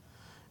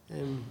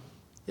 He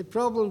had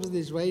problems with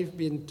his wife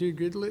being too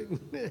good looking.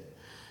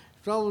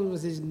 Problems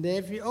with his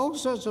nephew, all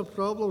sorts of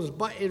problems.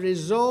 But he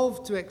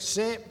resolved to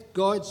accept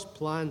God's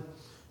plan.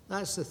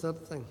 That's the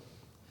third thing.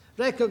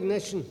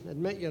 Recognition,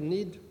 admit your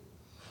need.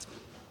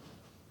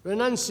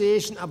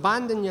 Renunciation,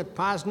 abandon your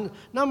past.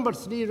 Number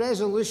 3,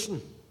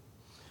 resolution.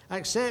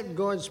 Accept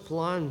God's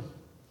plan.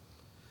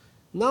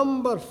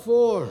 Number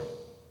 4,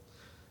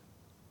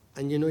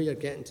 and you know you're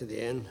getting to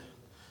the end,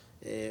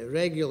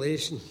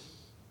 regulation.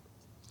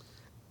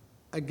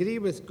 Agree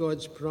with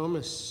God's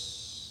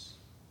promise.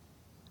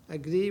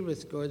 Agree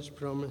with God's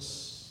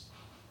promise,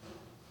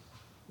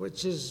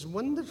 which is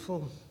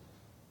wonderful.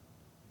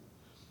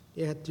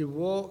 He had to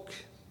walk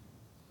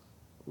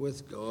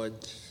with God.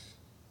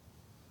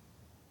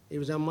 He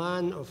was a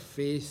man of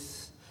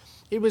faith.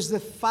 He was the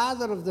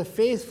father of the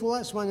faithful.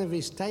 That's one of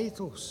his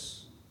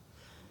titles.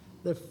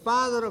 The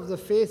father of the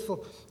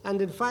faithful. And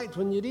in fact,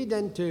 when you read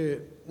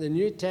into the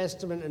New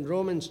Testament in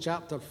Romans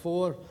chapter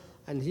 4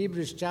 and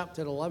Hebrews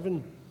chapter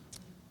 11,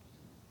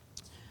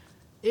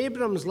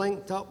 Abram's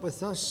linked up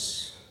with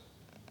us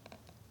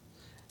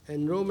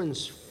in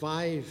Romans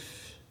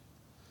 5,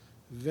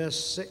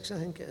 verse 6, I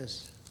think it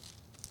is.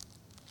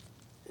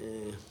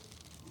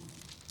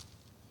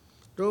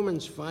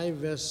 Romans 5,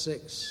 verse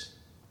 6.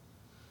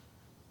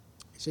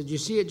 He said, "You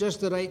see, at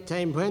just the right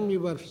time, when we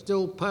were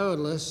still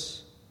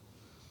powerless,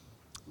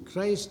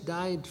 Christ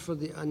died for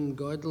the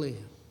ungodly,"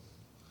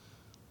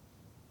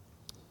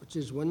 which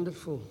is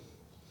wonderful.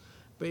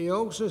 But he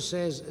also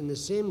says in the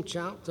same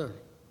chapter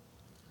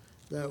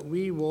that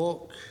we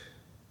walk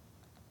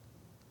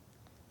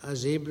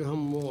as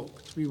Abraham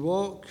walked. We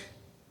walk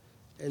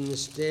in the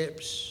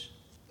steps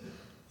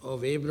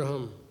of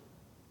Abraham.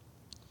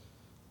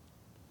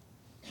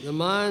 The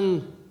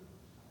man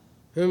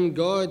whom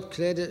God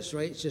credits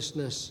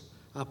righteousness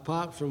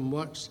apart from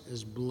works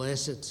is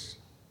blessed.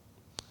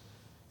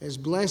 Is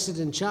blessed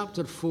in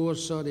chapter 4,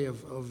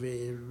 of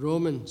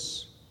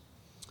Romans.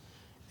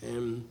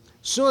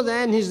 So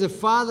then, he's the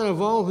father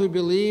of all who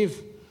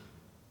believe.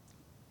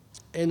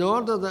 in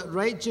order that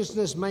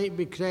righteousness might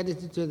be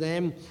credited to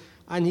them.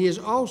 And he is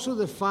also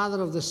the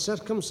father of the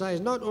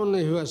circumcised, not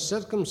only who are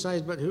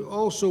circumcised, but who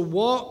also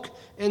walk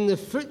in the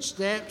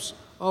footsteps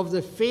of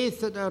the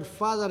faith that our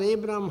father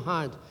Abraham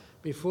had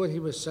before he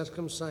was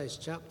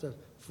circumcised. Chapter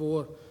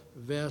 4,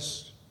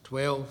 verse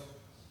 12.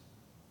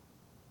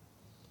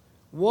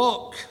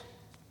 Walk.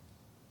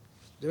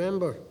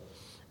 Remember,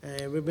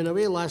 we've been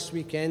away last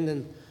weekend,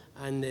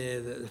 and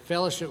the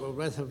fellowship we're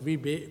with have wee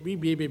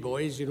baby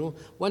boys, you know.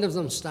 One of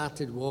them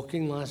started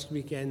walking last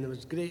weekend. There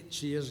was great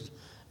cheers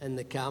in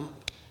the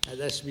camp at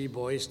this wee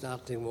boy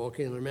starting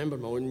walking. I remember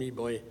my own wee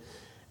boy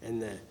in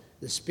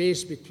the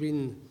space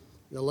between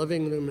the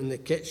living room and the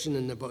kitchen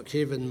in the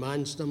Buckhaven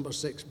Manse, number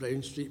 6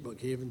 Brown Street,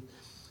 Buckhaven.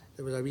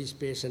 There was a wee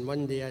space, and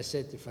one day I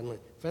said to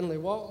Finlay,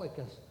 walk like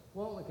a penguin. And I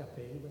walked like a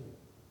penguin,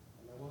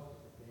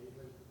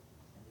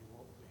 and he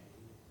walked behind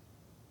me.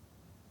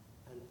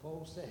 And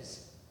Paul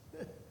says,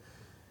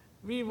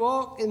 we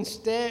walk in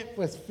step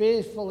with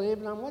faithful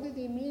Abraham. What did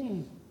he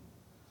mean?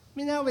 I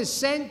mean, that was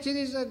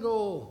centuries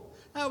ago.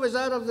 That was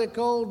out of the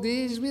cold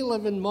days. We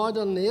live in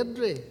modern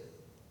Airdrie.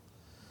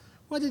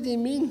 What did he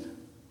mean?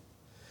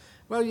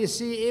 Well, you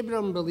see,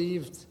 Abraham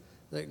believed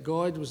that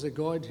God was the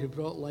God who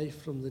brought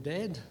life from the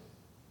dead.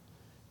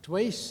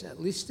 Twice,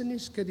 at least in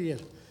his career.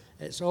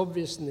 It's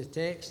obvious in the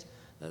text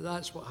that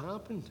that's what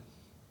happened.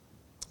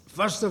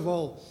 First of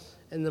all,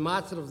 in the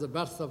matter of the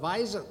birth of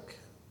Isaac,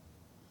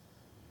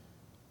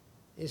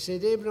 he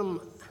said,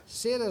 Abraham,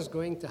 Sarah's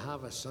going to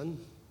have a son.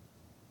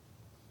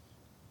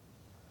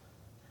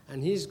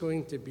 And he's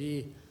going to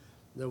be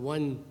the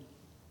one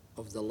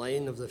of the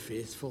line of the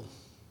faithful.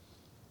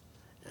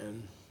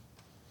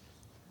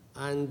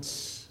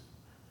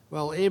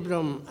 Well,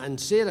 Abram and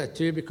Sarah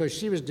too, because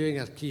she was doing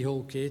her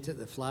keyhole Kate at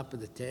the flap of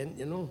the tent,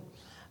 you know.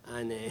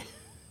 And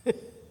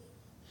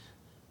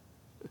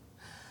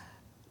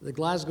the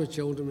Glasgow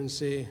children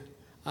say,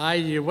 aye,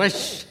 you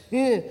wish.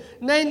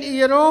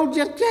 90-year-old,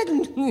 you're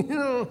kidding. You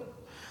know.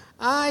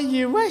 Aye,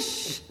 you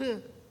wish.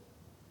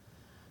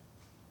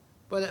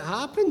 But it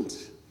happened.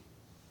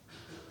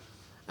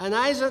 And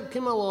Isaac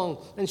came along,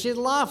 and she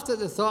laughed at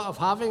the thought of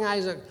having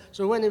Isaac.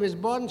 So when he was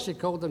born, she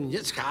called him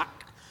Yitzchak.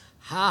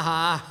 Ha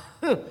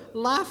ha.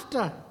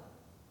 Laughter.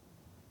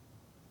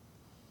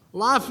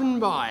 Laughing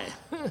boy.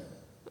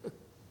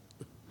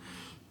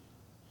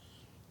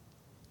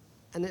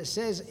 And it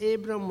says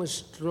Abram was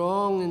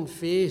strong in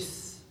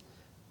faith.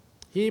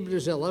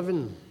 Hebrews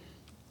 11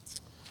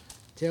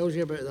 tells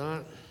you about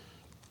that.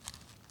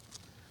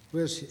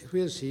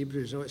 Where's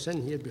Hebrews? Oh, it's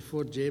in here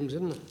before James,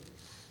 isn't it?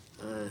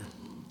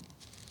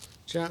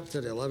 Chapter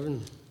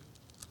 11.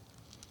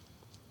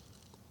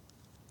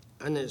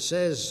 And it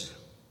says,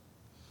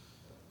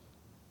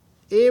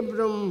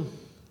 Abram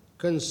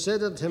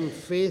considered him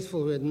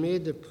faithful who had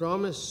made the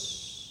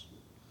promise.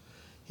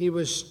 He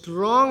was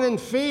strong in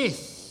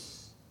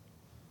faith.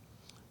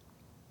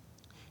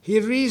 He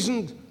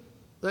reasoned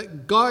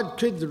that God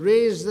could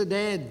raise the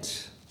dead.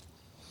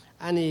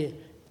 And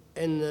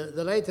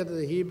the writer of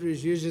the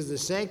Hebrews uses the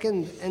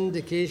second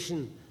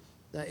indication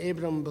that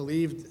Abram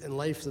believed in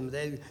life from the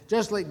dead.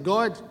 Just like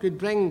God could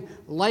bring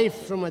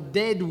life from a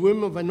dead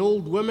womb of an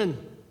old woman.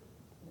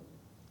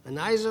 And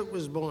Isaac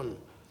was born.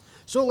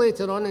 So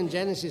later on in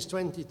Genesis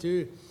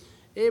 22,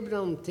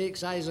 Abram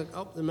takes Isaac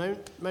up the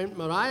Mount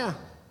Moriah.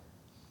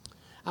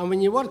 And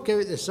when you work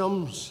out the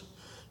sums,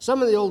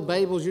 some of the old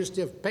Bibles used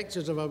to have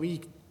pictures of a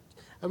wee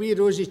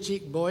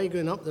rosy-cheeked boy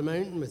going up the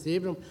mountain with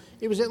Abram.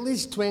 He was at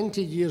least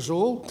 20 years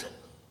old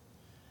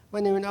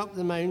when he went up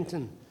the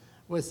mountain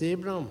with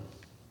Abram.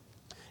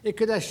 He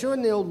could have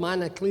shown the old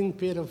man a clean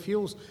pair of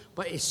heels,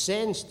 but he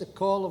sensed the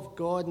call of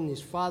God in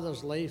his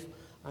father's life,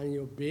 and he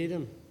obeyed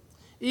him,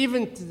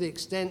 even to the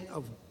extent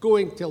of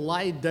going to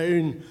lie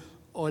down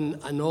on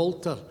an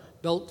altar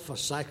built for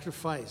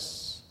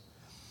sacrifice.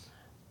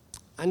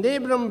 And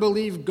Abram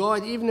believed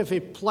God, even if he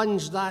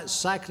plunged that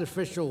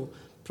sacrificial,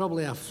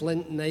 probably a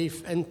flint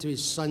knife, into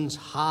his son's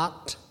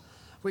heart,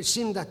 which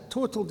seemed a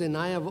total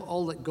denial of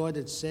all that God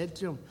had said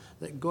to him,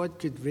 that God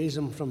could raise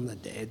him from the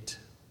dead.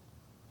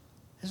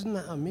 Isn't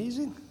that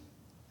amazing?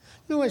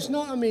 No, it's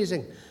not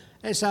amazing.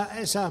 It's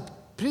a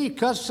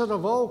precursor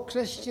of all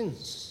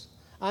Christians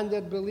and their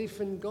belief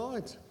in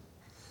God.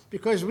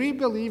 Because we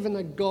believe in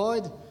a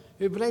God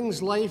who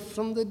brings life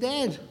from the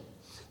dead.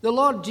 The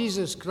Lord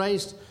Jesus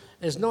Christ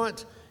is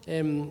not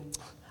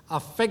a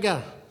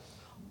figure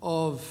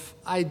of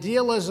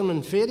idealism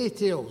and fairy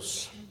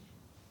tales.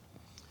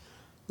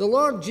 The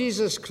Lord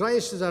Jesus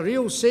Christ is a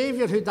real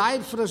Saviour who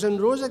died for us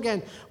and rose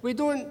again. We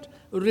don't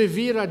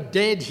revere a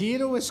dead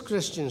hero as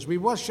Christians. We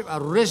worship a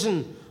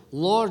risen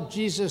Lord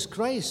Jesus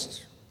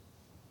Christ.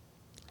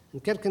 In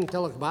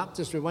Kirkintilloch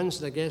Baptist, we once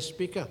had a guest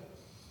speaker,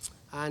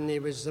 and he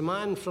was the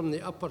man from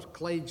the Upper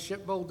Clyde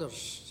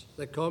shipbuilders,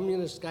 the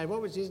communist guy.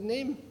 What was his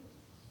name?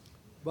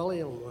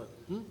 William what?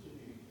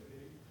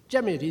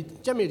 Jimmy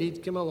Reid. Jimmy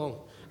Reid came along,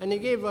 and he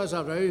gave us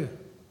a row.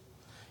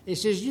 He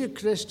says, you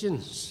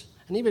Christians,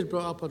 and he was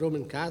brought up a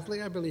Roman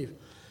Catholic, I believe.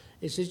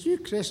 He says, you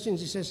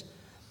Christians, he says,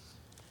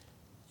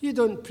 you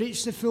don't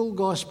preach the full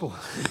gospel.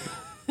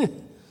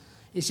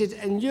 He said,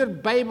 in your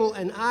Bible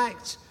in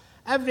Acts,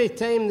 every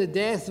time the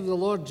death of the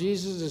Lord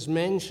Jesus is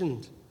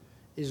mentioned,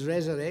 his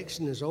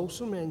resurrection is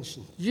also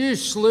mentioned. You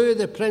slew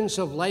the Prince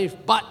of Life,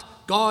 but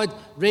God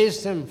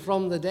raised him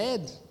from the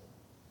dead.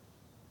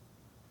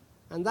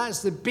 And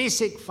that's the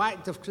basic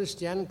fact of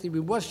Christianity. We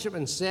worship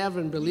and serve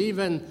and believe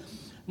in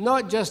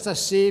not just a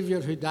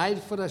Saviour who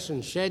died for us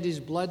and shed his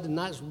blood, and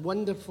that's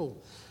wonderful,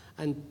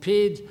 and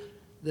paid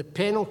the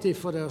penalty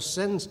for our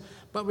sins,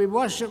 but we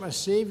worship a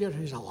Saviour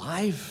who's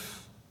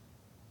alive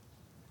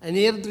in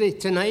Airdrie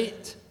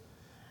tonight,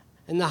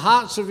 in the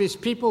hearts of his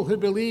people who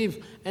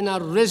believe in a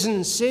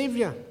risen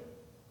Saviour.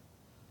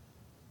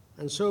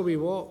 And so we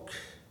walk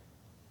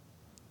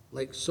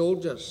like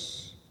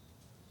soldiers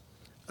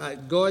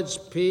at God's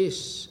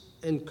pace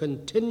in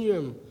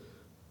continuum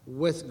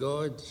with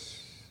God.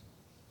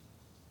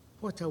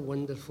 What a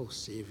wonderful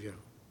Saviour.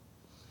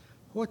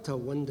 What a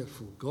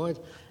wonderful God.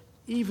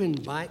 Even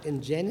back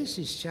in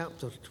Genesis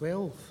chapter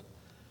 12,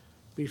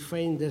 we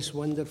find this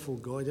wonderful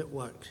God at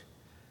work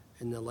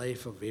in the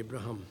life of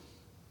Abraham.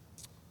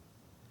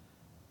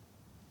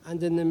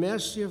 And in the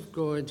mercy of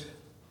God,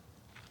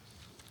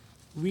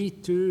 we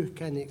too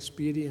can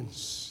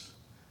experience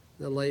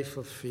the life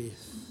of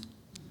faith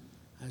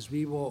as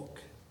we walk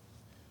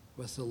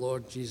with the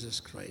Lord Jesus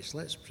Christ.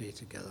 Let's pray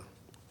together.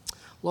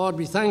 Lord,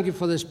 we thank you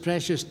for this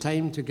precious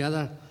time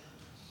together.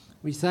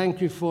 We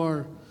thank you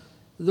for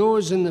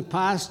those in the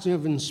past who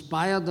have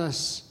inspired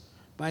us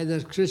by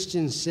their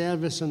Christian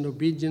service and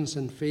obedience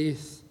and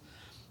faith.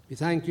 We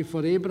thank you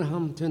for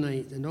Abraham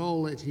tonight and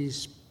all that he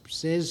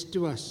says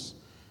to us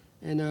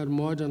in our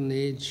modern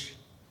age.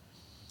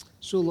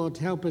 So, Lord,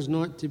 help us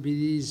not to be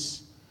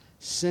these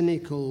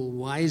cynical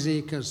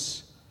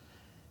wiseacres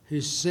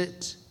who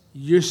sit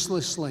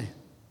uselessly,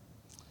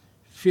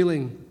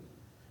 feeling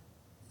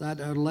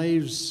that our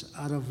lives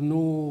are of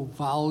no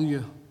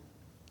value.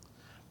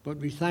 But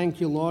we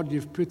thank you, Lord,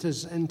 you've put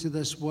us into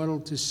this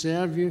world to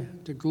serve you,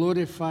 to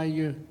glorify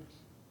you,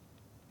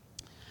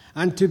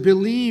 and to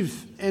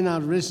believe in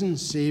our risen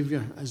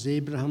Saviour as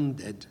Abraham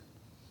did.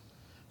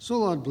 So,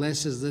 Lord,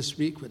 bless us this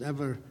week,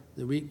 whatever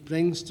the week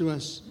brings to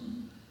us,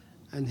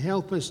 and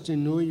help us to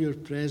know your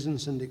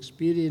presence and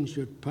experience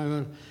your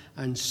power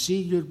and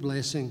see your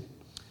blessing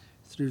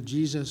through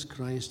Jesus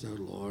Christ our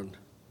Lord.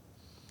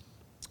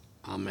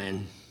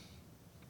 Amen.